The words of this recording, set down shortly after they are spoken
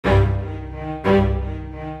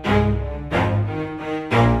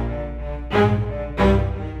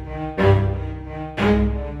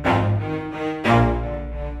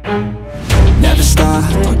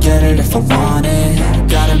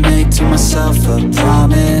a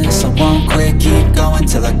promise. I won't quit, keep going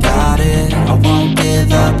till I got it. I won't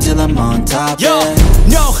give up till I'm on top. Yo,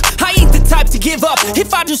 no, I ain't the type to give up.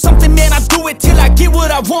 If I do something, man, I do it till I get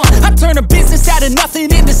what I want. I turn a business out of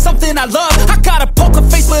nothing into something I love. I got a poker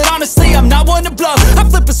face, but honestly, I'm not one to bluff. I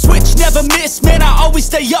flip a switch, never miss, man, I always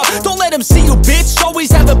stay up. Don't let them see you, bitch,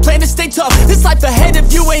 always have a plan to stay tough. This life ahead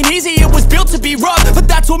of you ain't easy, it was built to be rough. But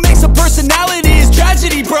that's what makes a personality, is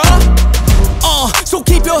tragedy, bruh. So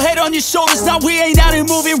keep your head on your shoulders. Now we ain't out here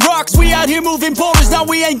moving rocks, we out here moving boulders. Now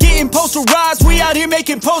we ain't getting posterized, we out here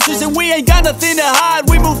making posters. And we ain't got nothing to hide,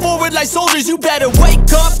 we move forward like soldiers. You better wake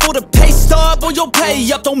up for the pay stub, or you'll pay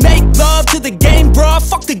up. Don't make love to the game, bruh,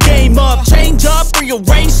 fuck the game up. Change up,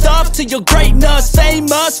 rearrange stuff to your greatness.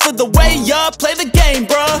 Famous for the way up, play the game,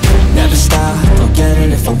 bruh. Never stop, I'll get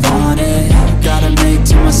it if I want it. Gotta make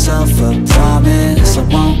to myself a promise. I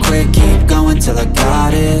won't quit, keep going till I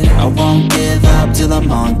got it. I won't give up till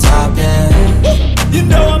I'm on top, yeah. You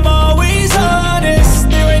know I'm always honest,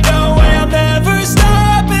 there ain't no way I'm ever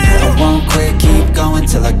stopping. I won't quit, keep going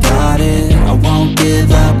till I got it. I won't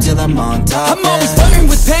give up till I'm on top, I'm always flirting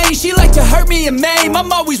with pain, she like to hurt me and maim.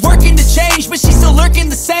 I'm always working to change, but she's still lurking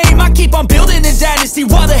the same. I keep on building a dynasty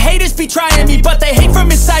while the haters be trying me, but they hate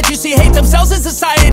from inside. You see, hate themselves in society.